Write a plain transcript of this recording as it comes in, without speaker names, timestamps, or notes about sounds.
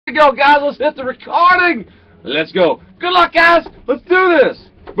go, guys. Let's hit the recording. Let's go. Good luck, guys. Let's do this.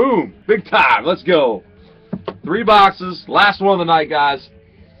 Boom. Big time. Let's go. 3 boxes. Last one of the night, guys.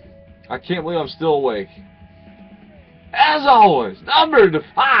 I can't believe I'm still awake. As always, number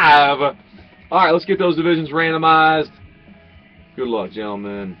 5. All right, let's get those divisions randomized. Good luck,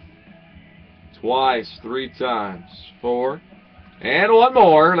 gentlemen. Twice, 3 times, 4. And 1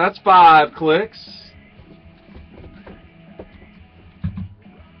 more. That's 5 clicks.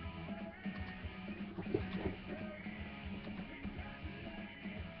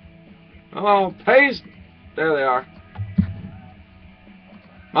 Oh, paste. There they are.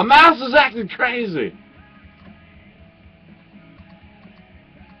 My mouse is acting crazy.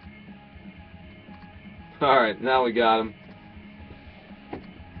 Alright, now we got him.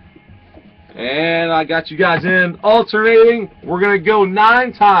 And I got you guys in alternating. We're going to go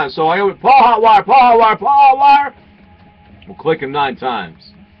 9 times. So I go Paul Hotwire, Paul Hotwire, Paul Hotwire. We'll click them 9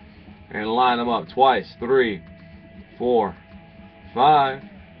 times. And line them up twice. 3, 4, 5,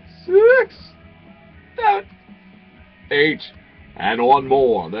 6, 7, 8, and 1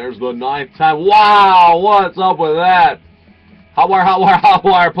 more. There's the 9th time. Wow, what's up with that? Hotwire, Hotwire,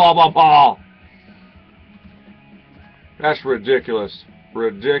 Hotwire, Paul, Paul, Paul. That's ridiculous.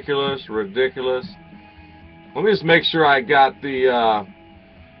 Ridiculous, ridiculous. Let me just make sure I got the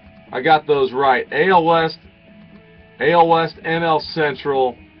I got those right. AL West, NL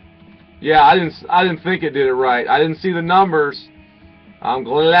Central. Yeah, I didn't think it did it right. I didn't see the numbers. I'm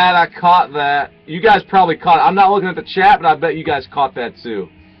glad I caught that. You guys probably caught it. I'm not looking at the chat, but I bet you guys caught that too.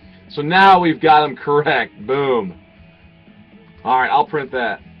 So now we've got them correct. Boom. All right, I'll print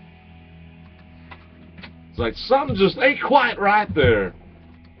that. It's like something just ain't quite right there.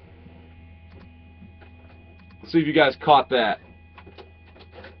 Let's see if you guys caught that.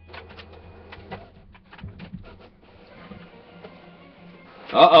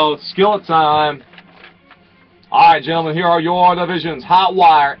 Uh-oh, skillet time. Alright, gentlemen, here are your divisions.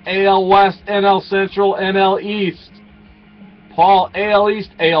 Hotwire, AL West, NL Central, NL East. Paul, AL East,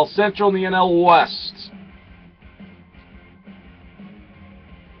 AL Central, and the NL West.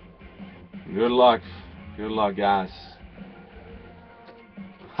 Good luck. Good luck, guys.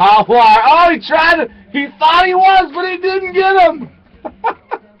 Hotwire. Oh, he tried to. He thought he was, but he didn't get him.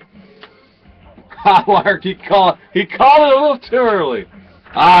 Hotwire. He called it a little too early.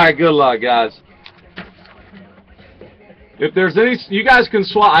 All right. Good luck, guys. If there's any, you guys can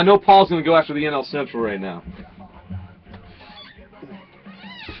swap. I know Paul's going to go after the NL Central right now.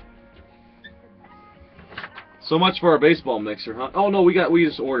 So much for our baseball mixer, huh? Oh no, we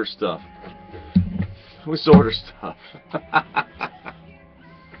just order stuff. We just order stuff.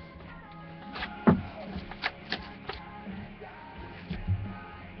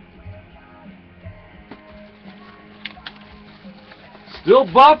 Still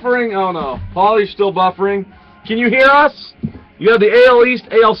buffering. Oh no, Paul, you're still buffering. Can you hear us? You have the AL East,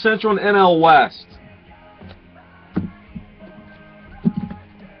 AL Central, and NL West.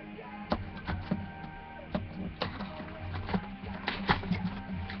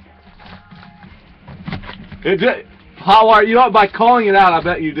 It did. Hotwire, you know what? By calling it out, I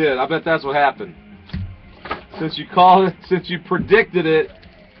bet you did. I bet that's what happened. Since you called it, since you predicted it,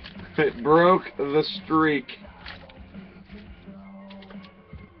 it broke the streak.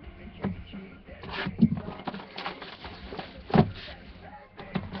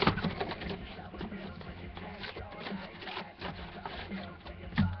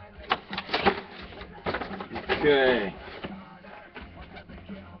 Okay.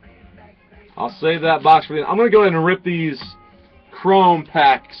 I'll save that box for the end. I'm going to go ahead and rip these chrome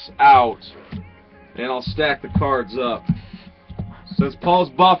packs out, and I'll stack the cards up. Since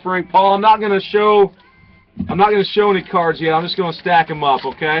Paul's buffering, Paul, I'm not going to show any cards yet. I'm just going to stack them up,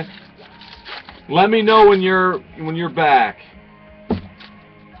 okay? Let me know when you're back.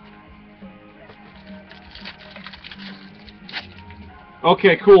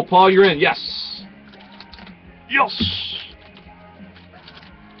 Okay, cool. Paul, you're in. Yes. Yes.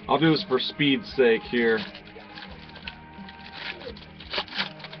 I'll do this for speed's sake here.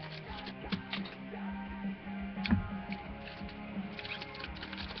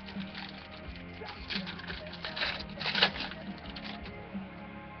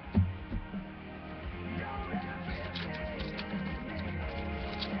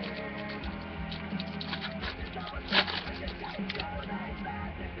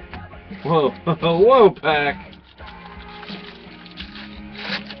 Whoa, whoa, pack.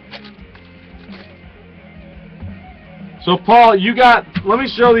 So, Paul, you got, let me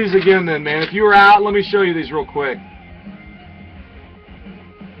show these again then, man. If you were out, let me show you these real quick.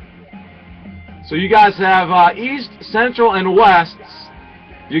 So you guys have East, Central, and West.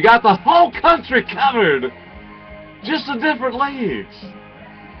 You got the whole country covered. Just the different leagues.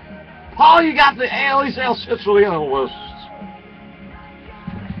 Paul, you got the AL East, AL Central, the NL West.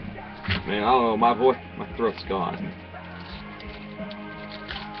 Man, I don't know. My voice, my throat's gone.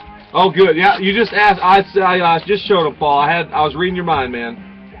 Oh, good. Yeah, you just asked. I just showed him, Paul. I was reading your mind, man.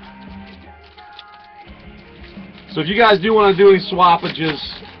 So if you guys do want to do any swappages,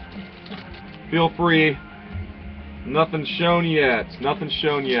 feel free. Nothing's shown yet. Nothing's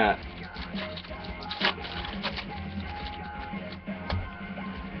shown yet.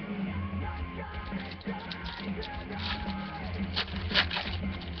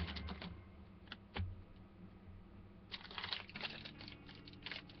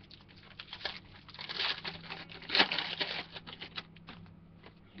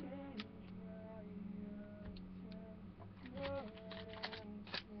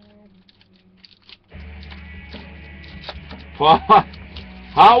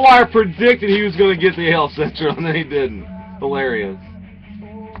 Hotwire predicted he was going to get the AL Central, and then he didn't. Hilarious.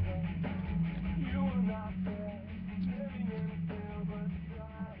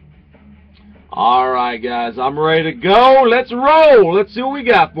 Alright, guys. I'm ready to go. Let's roll. Let's see what we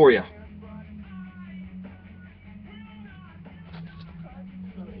got for you.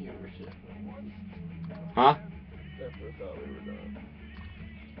 Huh?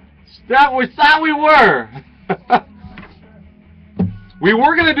 We thought we were. We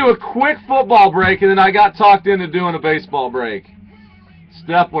were going to do a quick football break, and then I got talked into doing a baseball break.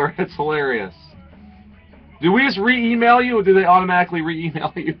 Stepler, it's hilarious. Do we just re-email you, or do they automatically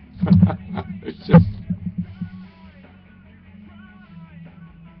re-email you? It's just...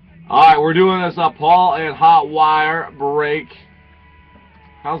 Alright, we're doing this Paul and Hotwire break.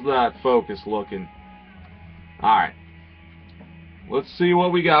 How's that focus looking? Alright. Let's see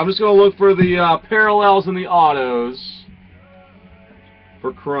what we got. I'm just going to look for the parallels in the autos.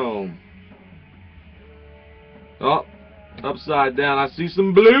 For Chrome. Oh, upside down. I see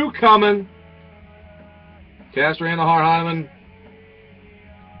some blue coming. Castro and the Heineman.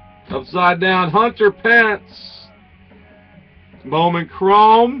 Upside down. Hunter Pence. Bowman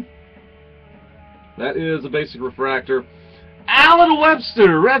Chrome. That is a basic refractor. Alan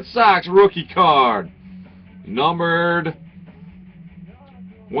Webster, Red Sox rookie card. Numbered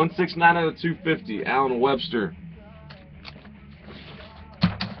 169 out of 250. Alan Webster.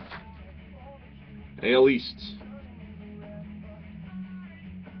 AL East.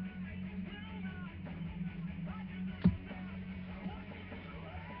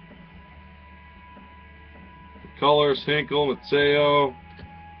 Colors, Hinkle, Mateo,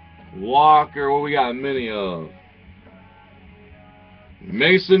 Walker. What we got many of?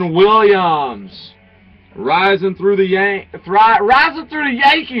 Mason Williams, rising through the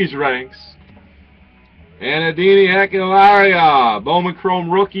Yankees ranks. And Adini Heckelaria, Bowman Chrome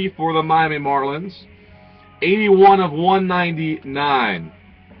rookie for the Miami Marlins. 81 of 199.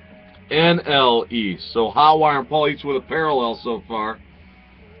 NL East. So Hotwire and Paul each with a parallel so far.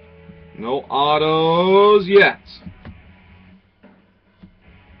 No autos yet.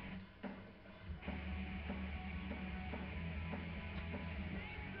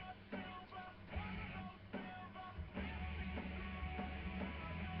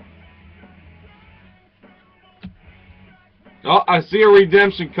 Oh, I see a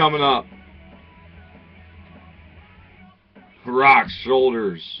redemption coming up. Rock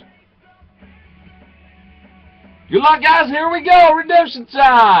shoulders. Good luck, guys. Here we go. Redemption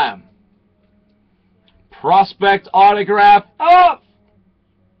time. Prospect autograph up.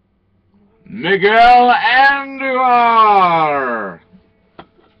 Miguel Andujar.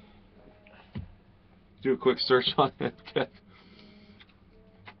 Do a quick search on it.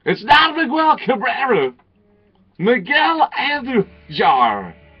 It's not Miguel Cabrera. Miguel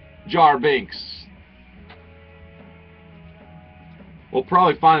Andujar. Jar Binks. We'll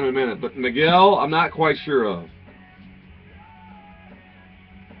probably find him in a minute, but Miguel, I'm not quite sure of.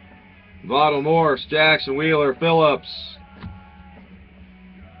 Votto, Morris, Jackson, Wheeler, Phillips,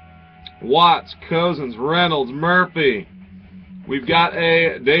 Watts, Cousins, Reynolds, Murphy. We've got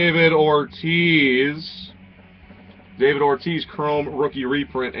a David Ortiz. David Ortiz Chrome rookie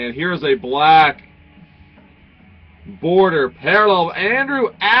reprint. And here's a black border parallel of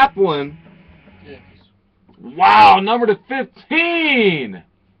Andrew Applin. Wow, number to 15.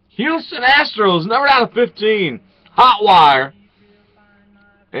 Houston Astros, number out of 15. Hotwire.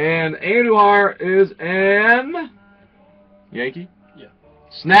 And Andujar is an Yankee? Yeah.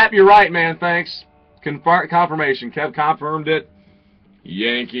 Snap, you're right, man. Thanks. Confirmation. Kev confirmed it.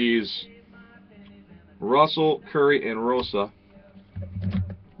 Yankees. Russell, Curry, and Rosa.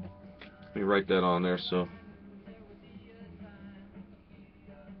 Let me write that on there so.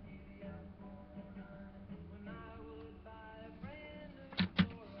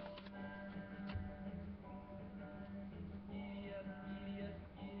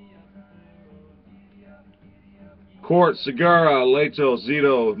 Court, Segura, Leto,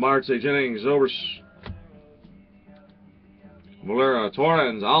 Zito, Marte, Jennings, Overs, Valera,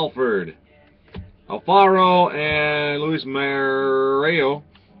 Torrens, Alford, Alfaro, and Luis Mario.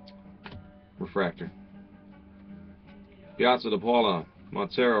 Refractor. Piazza de Paula,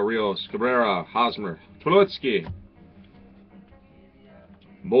 Montero, Rios, Cabrera, Hosmer, Tulotsky,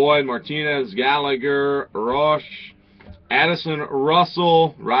 Boyd, Martinez, Gallagher, Roche, Addison,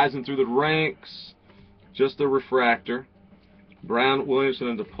 Russell, rising through the ranks. Just a refractor. Brown, Williamson,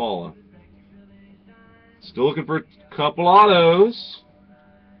 and DePaula. Still looking for a couple autos.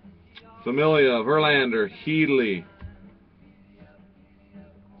 Familia, Verlander, Healy,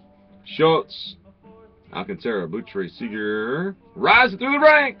 Schultz, Alcantara, Buttrey, Seager, rising through the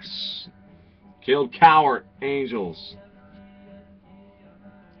ranks. Killed Cowart, Angels.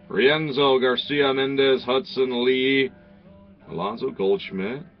 Rienzo, Garcia, Mendez, Hudson, Lee, Alonzo,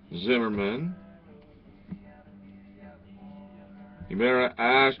 Goldschmidt, Zimmerman, Ibarra,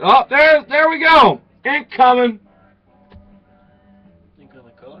 Ash. Oh, there we go. Incoming. Think of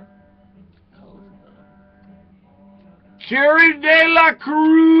the color? Cherry De La Cruz.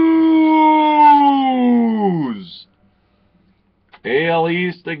 AL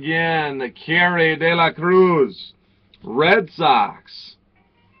East again. The Cherry De La Cruz. Red Sox.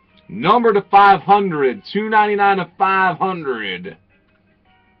 Number to 500. 299 to 500.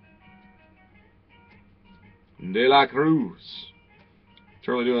 De La Cruz.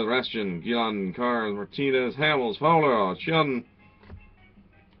 Charlie Doing, Rastin, Gillan, Carnes, Martinez, Hamels, Fowler, Chun.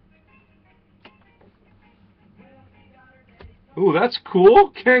 Ooh, that's cool.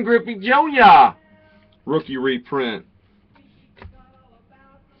 Ken Griffey Jr. Rookie reprint.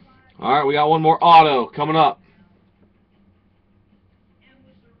 All right, we got one more auto coming up.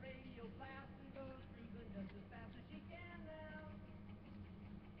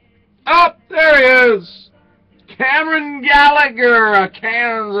 Up there he is. Cameron Gallagher, a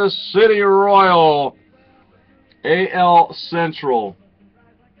Kansas City Royal. AL Central.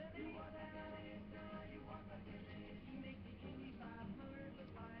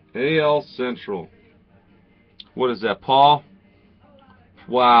 AL Central. What is that, Paul?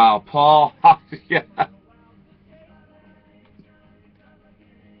 Wow, Paul. Yeah.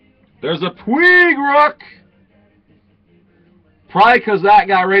 There's a Puig Rook. Probably because that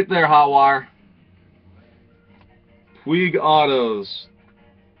guy right there, Hot Wire. Puig autos.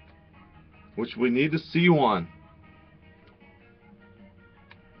 Which we need to see one.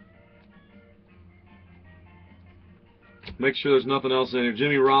 Make sure there's nothing else in here.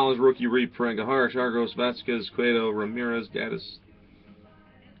 Jimmy Rollins, rookie reprint. Gahara, Chargos, Vasquez, Cueto, Ramirez, Gaddis.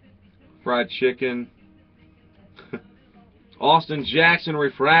 Fried chicken. Austin Jackson,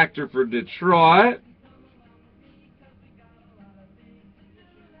 refractor for Detroit.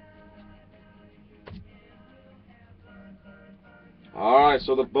 Alright,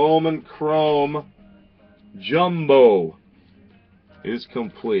 so the Bowman Chrome Jumbo is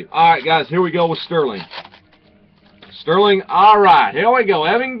complete. Alright, guys, here we go with Sterling. Sterling, alright, here we go.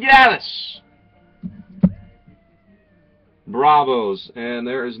 Evan Gaddis. Bravos, and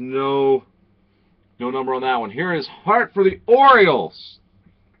there is no number on that one. Here is Hart for the Orioles.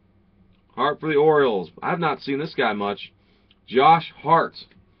 Hart for the Orioles. I've not seen this guy much. Josh Hart.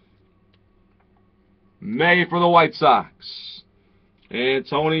 May for the White Sox. And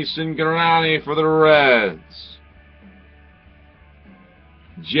Tony Cingrani for the Reds.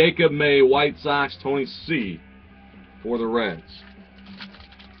 Jacob May, White Sox. Tony C. for the Reds.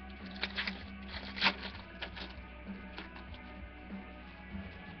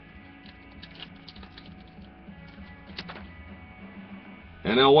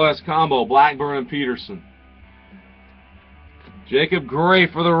 NL West combo, Blackburn and Peterson. Jacob Gray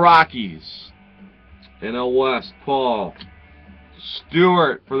for the Rockies. NL West, Paul.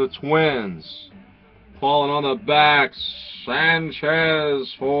 Stewart for the Twins. Paul, and on the back,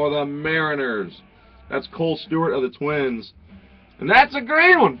 Sanchez for the Mariners. That's Cole Stewart of the Twins. And that's a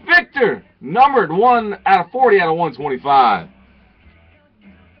green one. Victor, numbered 1 out of 40 out of 125.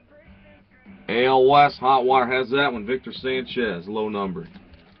 AL West, Hot Wire has that one. Victor Sanchez, low number.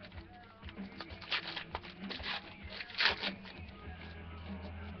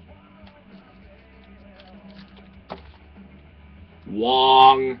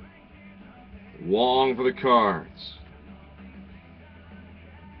 Wong for the Cards.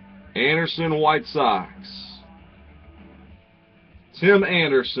 Anderson, White Sox. Tim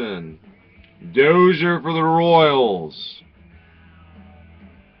Anderson. Dozier for the Royals.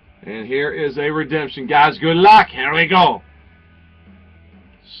 And here is a redemption. Guys, good luck. Here we go.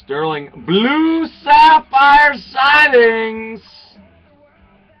 Sterling Blue Sapphire Sightings.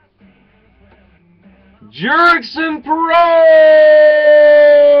 Jurickson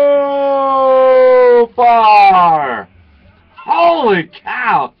Profar! Holy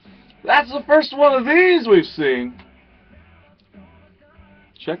cow! That's the first one of these we've seen.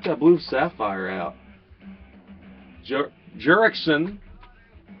 Check that blue sapphire out. Jurickson.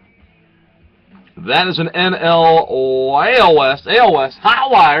 That is an NL AL West. AL West.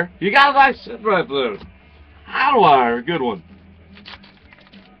 Hot wire. You got a nice set right there. Hot wire. Good one.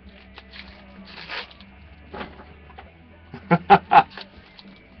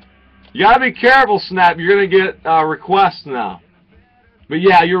 You gotta be careful, Snap. You're gonna get requests now. But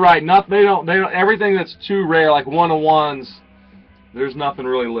yeah, you're right. They don't. Everything that's too rare, like 1-of-1s, there's nothing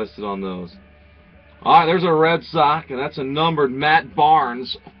really listed on those. All right, there's a red sock, and that's a numbered Matt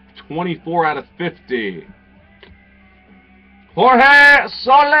Barnes, 24 out of 50. Jorge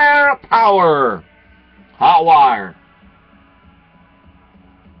Soler Power, hot wire.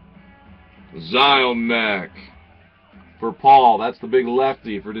 Ziomek for Paul. That's the big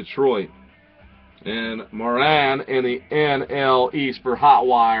lefty for Detroit. And Moran in the NL East for hot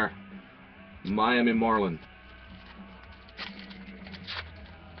wire, Miami Marlin.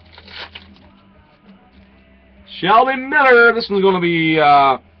 Shelby Miller. This one's going to be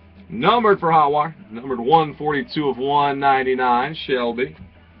numbered for hot wire. Numbered 142 of 199. Shelby.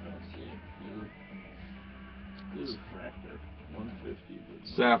 This is fractal. 150.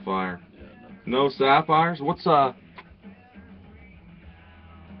 Sapphire. Yeah, no sapphires? What's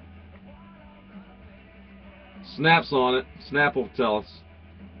Snap's on it. Snap will tell us.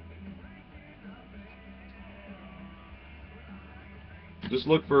 Just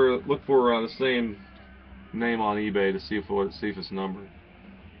look for the same name on eBay to see if it's numbered.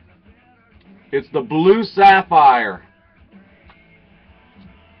 It's the blue sapphire.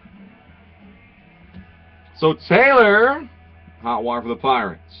 So Taylor, hot wire for the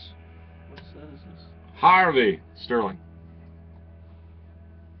Pirates. What set is this? Harvey Sterling.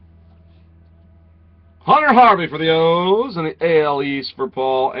 Hunter Harvey for the O's and the AL East for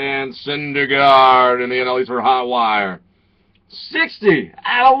Paul, and Syndergaard in the NL East for hot wire. 60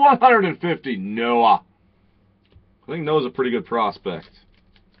 out of 150. Noah. I think Noah's a pretty good prospect.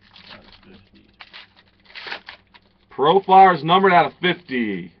 Out of 50. Profar is numbered out of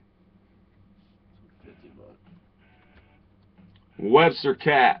 50. 50 bucks. Webster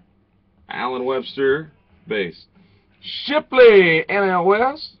Cat. Alan Webster, base. Shipley, NL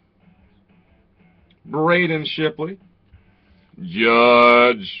West. Braden Shipley.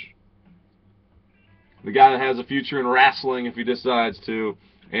 Judge. The guy that has a future in wrestling if he decides to.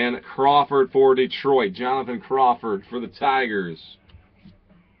 And Crawford for Detroit. Jonathan Crawford for the Tigers.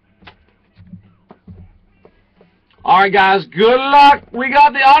 Alright, guys. Good luck. We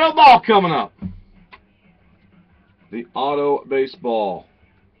got the auto ball coming up. The auto baseball.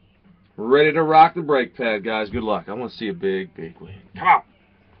 Ready to rock the brake pad, guys. Good luck. I want to see a big, big win. Come on.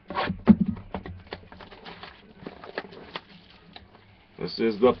 This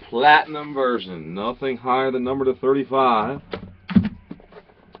is the platinum version. Nothing higher than number to 35.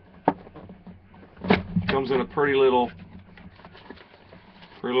 Comes in a pretty little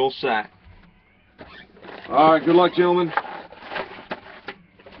sack. All right, good luck, gentlemen.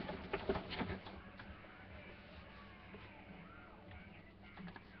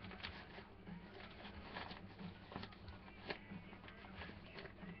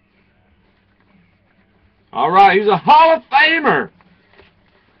 All right, he's a Hall of Famer.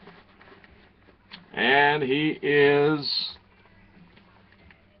 And he is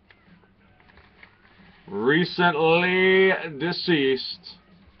recently deceased.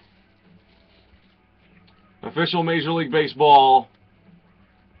 Official Major League Baseball.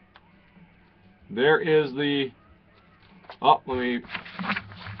 There is the... Oh, let me...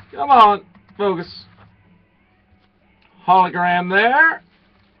 Come on, focus. Hologram there.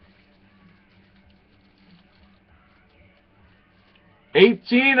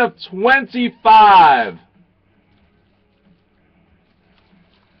 18 of 25.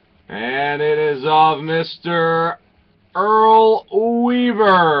 And it is of Mr. Earl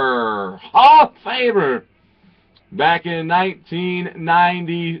Weaver, Hall of Famer, back in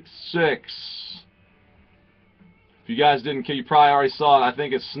 1996. If you guys didn't, you probably already saw it. I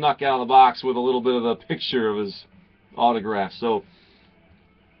think it snuck out of the box with a little bit of a picture of his autograph. So,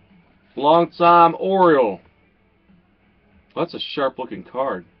 long-time Oriole. That's a sharp-looking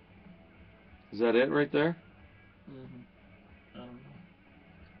card. Is that it right there? Mm-hmm. I don't know.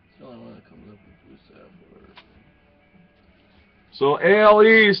 It's the only one that comes up with blue sapphire. So AL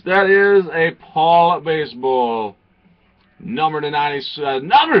East, that is a Paul baseball. Numbered to 90,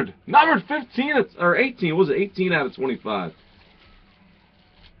 numbered 15 or 18. What was it? 18 out of 25.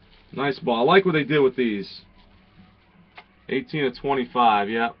 Nice ball. I like what they did with these. 18 of 25,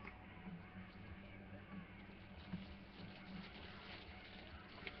 yep.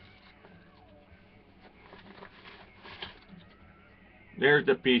 There's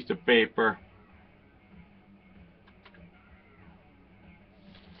the piece of paper.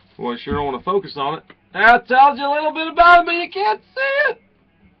 Well, I sure don't want to focus on it. That tells you a little bit about it, but you can't see it.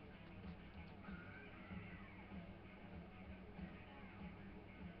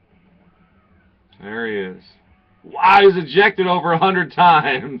 There he is. Wow, he's ejected over 100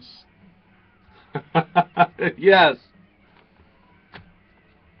 times. Yes.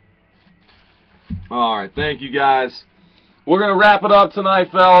 All right, thank you guys. We're going to wrap it up tonight,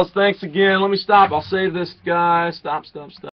 fellas. Thanks again. Let me stop. I'll save this guy. Stop.